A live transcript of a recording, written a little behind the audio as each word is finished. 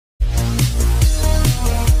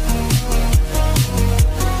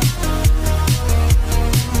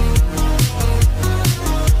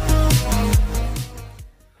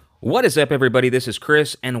What is up, everybody? This is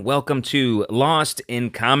Chris, and welcome to Lost in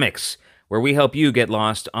Comics, where we help you get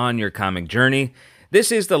lost on your comic journey. This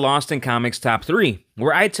is the Lost in Comics Top 3,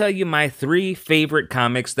 where I tell you my 3 favorite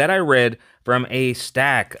comics that I read from a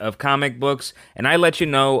stack of comic books, and I let you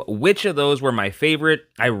know which of those were my favorite.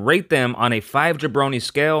 I rate them on a 5 jabroni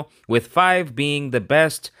scale, with 5 being the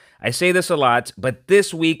best. I say this a lot, but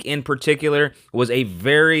this week in particular was a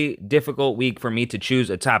very difficult week for me to choose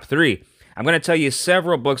a top 3. I'm going to tell you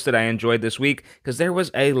several books that I enjoyed this week because there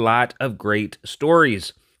was a lot of great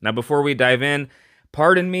stories. Now, before we dive in,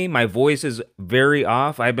 pardon me, my voice is very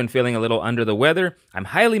off. I've been feeling a little under the weather. I'm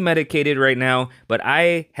highly medicated right now, but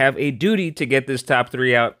I have a duty to get this top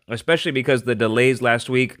 3 out, especially because the delays last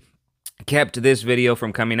week kept this video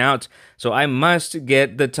from coming out. So I must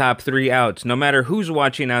get the top 3 out, no matter who's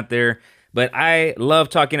watching out there. But I love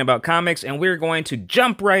talking about comics, and we're going to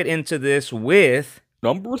jump right into this with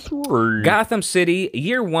Number 3. Gotham City,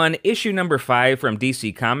 Year 1, Issue Number 5 from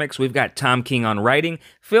DC Comics. We've got Tom King on writing,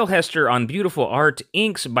 Phil Hester on beautiful art,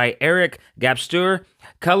 inks by Eric Gapstur,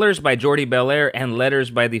 colors by Jordi Belair, and letters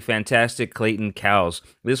by the fantastic Clayton Cowles.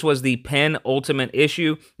 This was the penultimate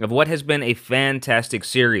issue of what has been a fantastic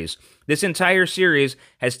series. This entire series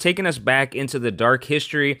has taken us back into the dark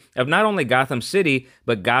history of not only Gotham City,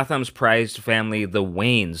 but Gotham's prized family, the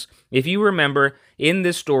Waynes. If you remember, in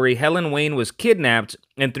this story, Helen Wayne was kidnapped,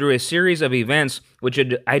 and through a series of events, which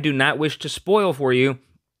I do not wish to spoil for you,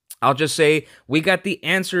 I'll just say we got the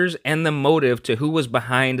answers and the motive to who was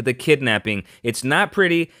behind the kidnapping. It's not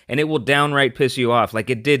pretty, and it will downright piss you off,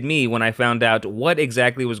 like it did me when I found out what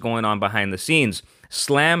exactly was going on behind the scenes.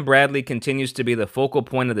 Slam Bradley continues to be the focal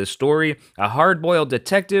point of this story, a hard-boiled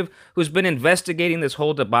detective who's been investigating this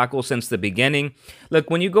whole debacle since the beginning. Look,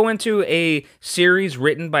 when you go into a series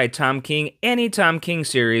written by Tom King, any Tom King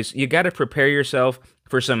series, you got to prepare yourself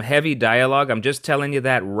for some heavy dialogue. I'm just telling you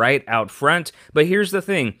that right out front. But here's the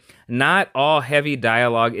thing, not all heavy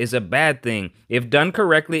dialogue is a bad thing. If done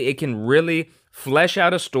correctly, it can really flesh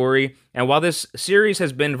out a story. And while this series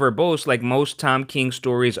has been verbose like most Tom King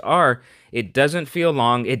stories are, it doesn't feel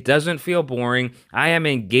long, it doesn't feel boring. I am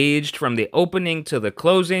engaged from the opening to the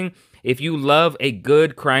closing. If you love a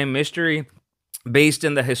good crime mystery based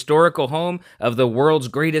in the historical home of the world's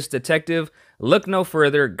greatest detective, look no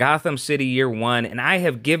further, Gotham City Year 1, and I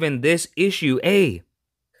have given this issue a...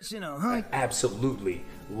 I absolutely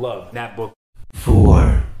love that book.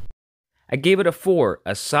 4. I gave it a 4,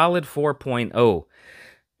 a solid 4.0,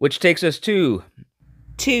 which takes us to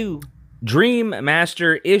 2. Dream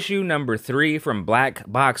Master Issue Number 3 from Black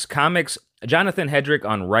Box Comics. Jonathan Hedrick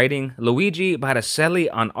on writing, Luigi Botticelli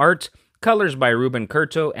on art, colors by Ruben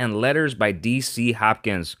Curto, and letters by D.C.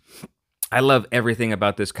 Hopkins. I love everything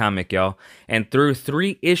about this comic, y'all. And through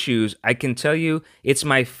 3 issues, I can tell you it's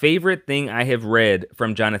my favorite thing I have read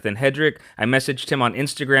from Jonathan Hedrick. I messaged him on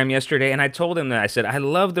Instagram yesterday, and I told him that. I said, I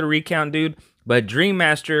love the recount, dude, but Dream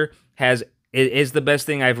Master is the best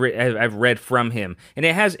thing I've read from him. And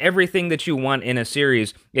it has everything that you want in a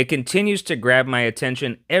series. It continues to grab my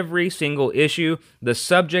attention every single issue. The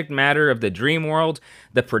subject matter of the dream world,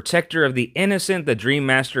 the protector of the innocent, the Dream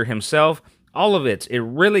Master himself, all of it. It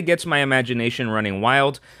really gets my imagination running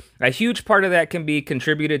wild. A huge part of that can be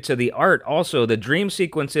contributed to the art also. The dream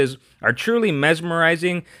sequences are truly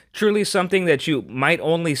mesmerizing, truly something that you might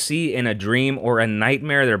only see in a dream or a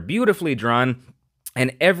nightmare. They're beautifully drawn.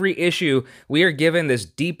 And every issue, we are given this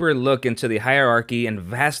deeper look into the hierarchy and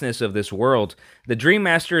vastness of this world. The Dream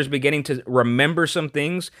Master is beginning to remember some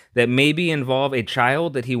things that maybe involve a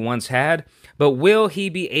child that he once had, but will he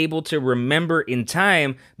be able to remember in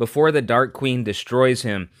time before the Dark Queen destroys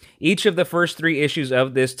him? Each of the first 3 issues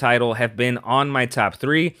of this title have been on my top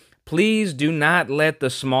 3. Please do not let the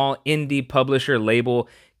small indie publisher label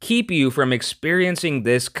keep you from experiencing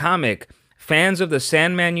this comic. Fans of the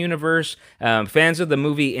Sandman universe, fans of the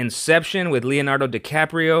movie Inception with Leonardo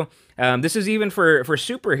DiCaprio. This is even for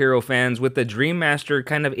superhero fans with the Dream Master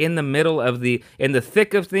kind of in the middle of in the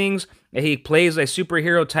thick of things. He plays a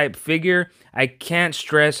superhero type figure. I can't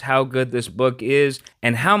stress how good this book is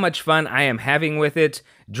and how much fun I am having with it.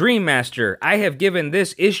 Dream Master, I have given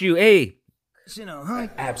this issue a... I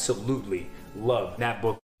absolutely love that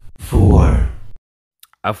book. 4.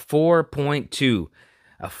 A 4.2.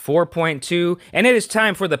 A 4.2, and it is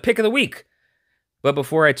time for the pick of the week. But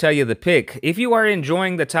before I tell you the pick, if you are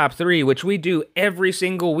enjoying the top 3, which we do every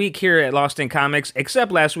single week here at Lost in Comics,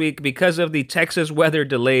 except last week because of the Texas weather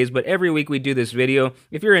delays, but every week we do this video.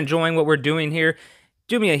 If you're enjoying what we're doing here,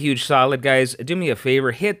 do me a huge solid, guys. Do me a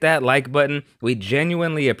favor, hit that like button. We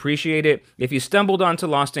genuinely appreciate it. If you stumbled onto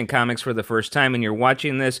Lost in Comics for the first time and you're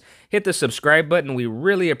watching this, hit the subscribe button. We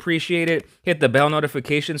really appreciate it. Hit the bell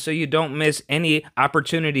notification so you don't miss any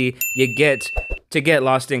opportunity you get to get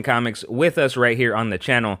Lost in Comics with us right here on the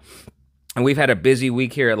channel. And we've had a busy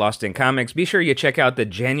week here at Lost in Comics. Be sure you check out the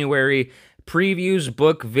January previews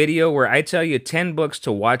book video where I tell you 10 books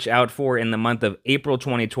to watch out for in the month of April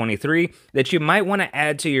 2023 that you might want to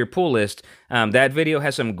add to your pull list. That video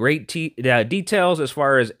has some great details as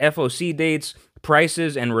far as FOC dates,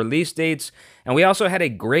 prices, and release dates. And we also had a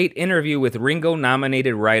great interview with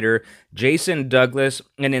Ringo-nominated writer Jason Douglas,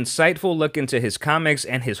 an insightful look into his comics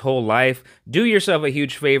and his whole life. Do yourself a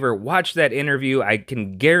huge favor, watch that interview. I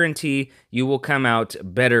can guarantee you will come out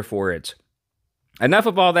better for it. Enough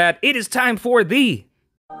of all that. It is time for the...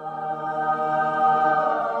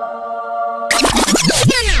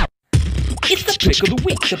 It's the pick of the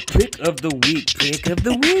week. The pick of the week. Pick of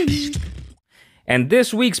the week. And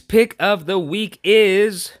this week's pick of the week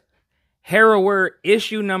is Harrower,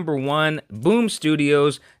 issue number 1, Boom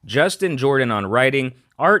Studios, Justin Jordan on writing,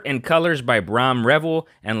 art and colors by Bram Revel,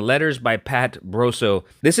 and letters by Pat Brosso.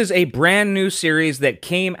 This is a brand new series that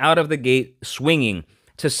came out of the gate swinging.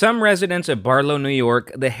 To some residents of Barlow, New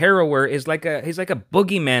York, the Harrower is he's like a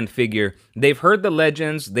boogeyman figure. They've heard the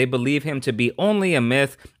legends, they believe him to be only a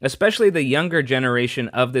myth, especially the younger generation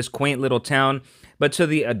of this quaint little town. But to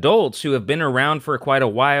the adults who have been around for quite a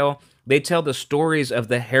while, they tell the stories of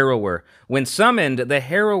the Harrower. When summoned, the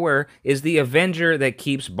Harrower is the avenger that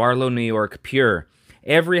keeps Barlow, New York pure.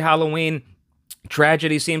 Every Halloween,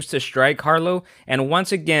 tragedy seems to strike Harlow, and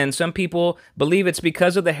once again, some people believe it's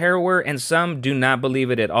because of the Harrower, and some do not believe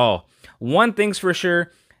it at all. One thing's for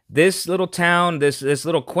sure, this little town, this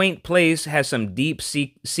little quaint place has some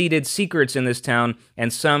deep-seated secrets in this town,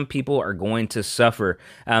 and some people are going to suffer.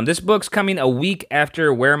 This book's coming a week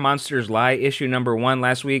after Where Monsters Lie, issue number 1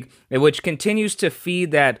 last week, which continues to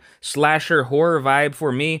feed that slasher horror vibe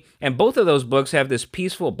for me, and both of those books have this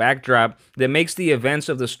peaceful backdrop that makes the events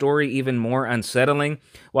of the story even more unsettling.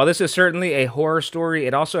 While this is certainly a horror story,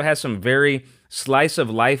 it also has some very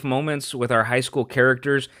slice-of-life moments with our high school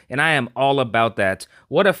characters, and I am all about that.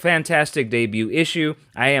 What a fantastic debut issue.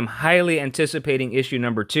 I am highly anticipating issue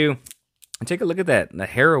number 2. And take a look at that, the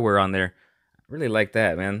Harrower on there. I really like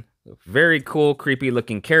that, man. Very cool,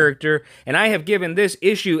 creepy-looking character. And I have given this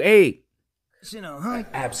issue a... I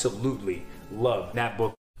absolutely love that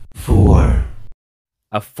book. 4.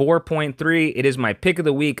 A 4.3. It is my pick of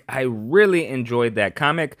the week. I really enjoyed that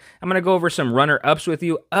comic. I'm going to go over some runner-ups with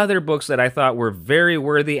you, other books that I thought were very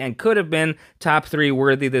worthy and could have been top 3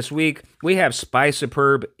 worthy this week. We have Spy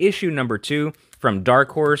Superb, issue number 2 from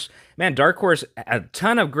Dark Horse. Man, Dark Horse, a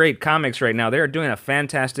ton of great comics right now. They're doing a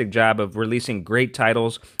fantastic job of releasing great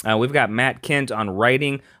titles. We've got Matt Kent on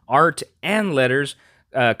writing, art, and letters,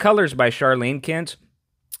 colors by Charlene Kent.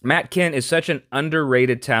 Matt Kent is such an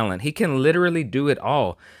underrated talent. He can literally do it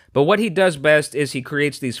all. But what he does best is he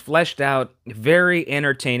creates these fleshed out, very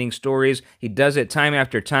entertaining stories. He does it time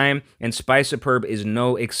after time, and Spy Superb is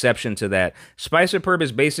no exception to that. Spy Superb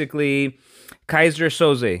is basically Kaiser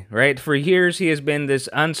Soze, right? For years, he has been this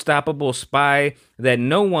unstoppable spy that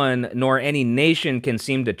no one nor any nation can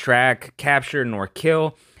seem to track, capture, nor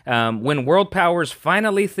kill. When world powers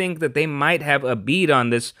finally think that they might have a bead on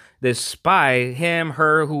this spy, him,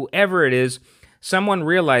 her, whoever it is, someone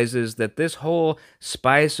realizes that this whole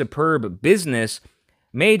Spy Superb business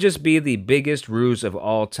may just be the biggest ruse of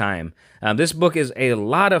all time. This book is a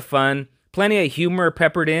lot of fun, plenty of humor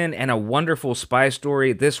peppered in, and a wonderful spy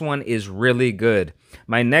story. This one is really good.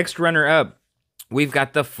 My next runner-up, we've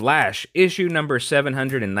got The Flash, issue number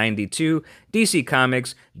 792, DC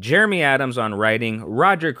Comics, Jeremy Adams on writing,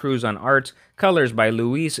 Roger Cruz on art, colors by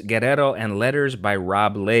Luis Guerrero, and letters by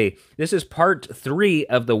Rob Lay. This is part 3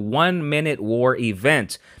 of the 1 Minute War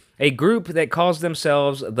event. A group that calls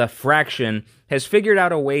themselves the Fraction has figured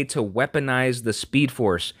out a way to weaponize the Speed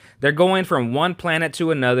Force. They're going from one planet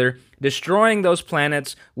to another, destroying those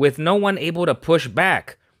planets with no one able to push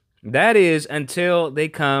back. That is until they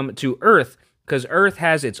come to Earth, because Earth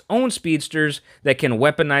has its own speedsters that can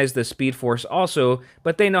weaponize the Speed Force also,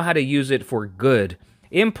 but they know how to use it for good.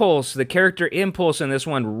 Impulse, the character Impulse in this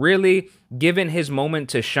one, really given his moment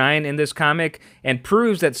to shine in this comic, and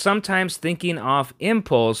proves that sometimes thinking off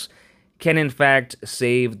impulse can in fact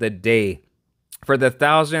save the day. For the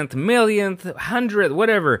 1,000th, millionth, 100th,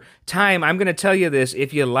 whatever time, I'm going to tell you this.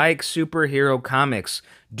 If you like superhero comics,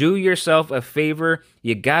 do yourself a favor.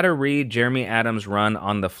 You got to read Jeremy Adams' run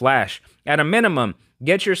on The Flash. At a minimum,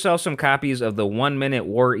 get yourself some copies of the 1 Minute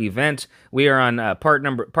War event. We are on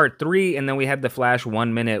part 3, and then we had the Flash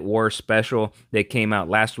 1 Minute War special that came out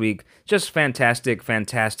last week. Just fantastic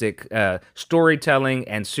storytelling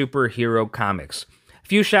and superhero comics. A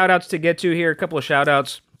few shout outs to get to here, a couple of shout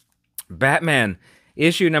outs. Batman,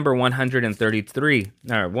 issue number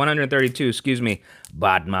 132, excuse me,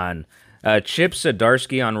 Batman. Chip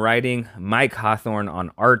Zdarsky on writing, Mike Hawthorne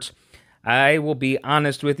on art. I will be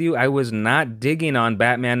honest with you, I was not digging on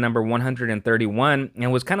Batman number 131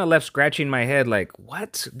 and was kind of left scratching my head like,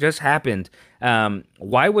 what just happened?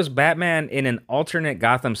 Why was Batman in an alternate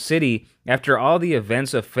Gotham City after all the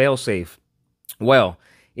events of Failsafe? Well,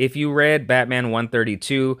 if you read Batman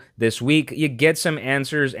 132 this week, you get some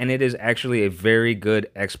answers, and it is actually a very good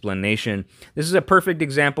explanation. This is a perfect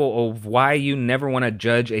example of why you never want to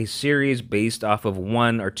judge a series based off of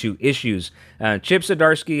 1 or 2 issues. Chip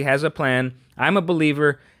Zdarsky has a plan. I'm a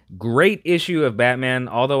believer. Great issue of Batman,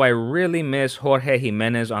 although I really miss Jorge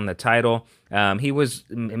Jimenez on the title. He was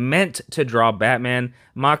meant to draw Batman.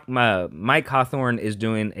 Mike Hawthorne is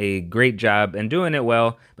doing a great job and doing it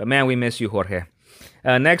well, but man, we miss you, Jorge.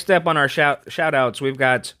 Next up on our shout-outs, we've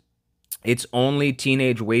got It's Only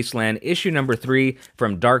Teenage Wasteland, issue number 3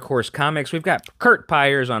 from Dark Horse Comics. We've got Kurt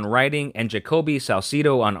Pyers on writing and Jacoby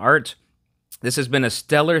Salcido on art. This has been a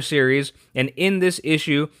stellar series, and in this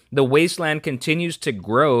issue, the Wasteland continues to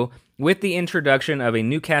grow with the introduction of a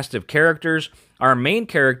new cast of characters. Our main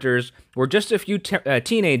characters were just a few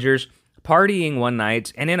teenagers partying one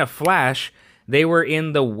night, and in a flash, they were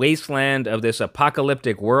in the wasteland of this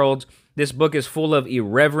apocalyptic world. This book is full of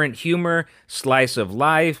irreverent humor, slice of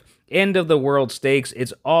life, end of the world stakes.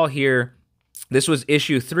 It's all here. This was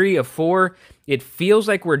issue 3 of 4. It feels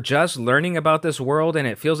like we're just learning about this world, and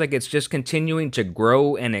it feels like it's just continuing to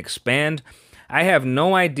grow and expand. I have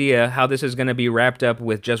no idea how this is going to be wrapped up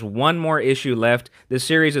with just 1 more issue left. This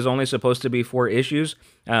series is only supposed to be 4 issues,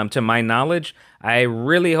 to my knowledge. I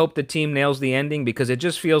really hope the team nails the ending because it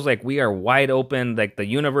just feels like we are wide open, like the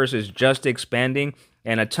universe is just expanding,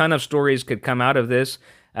 and a ton of stories could come out of this.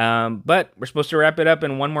 But we're supposed to wrap it up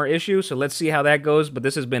in 1 more issue, so let's see how that goes. But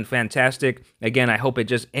this has been fantastic. Again, I hope it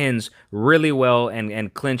just ends really well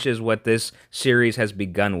and clinches what this series has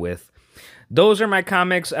begun with. Those are my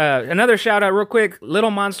comics. Another shout out real quick.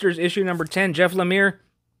 Little Monsters issue number 10, Jeff Lemire.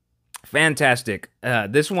 Fantastic.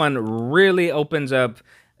 This one really opens up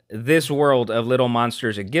this world of Little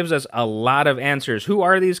Monsters. It gives us a lot of answers. Who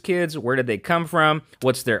are these kids? Where did they come from?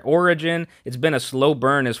 What's their origin? It's been a slow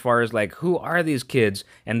burn as far as like, who are these kids?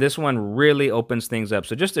 And this one really opens things up.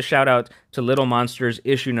 So just a shout out to Little Monsters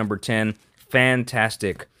issue number 10.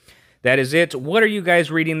 Fantastic. That is it. What are you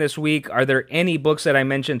guys reading this week? Are there any books that I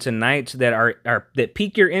mentioned tonight that that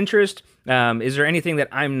pique your interest? Is there anything that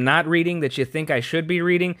I'm not reading that you think I should be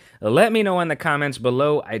reading? Let me know in the comments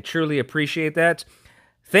below. I truly appreciate that.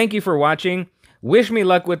 Thank you for watching. Wish me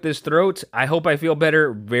luck with this throat. I hope I feel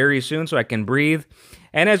better very soon so I can breathe.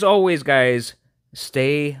 And as always, guys,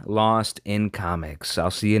 stay lost in comics. I'll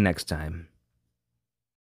see you next time.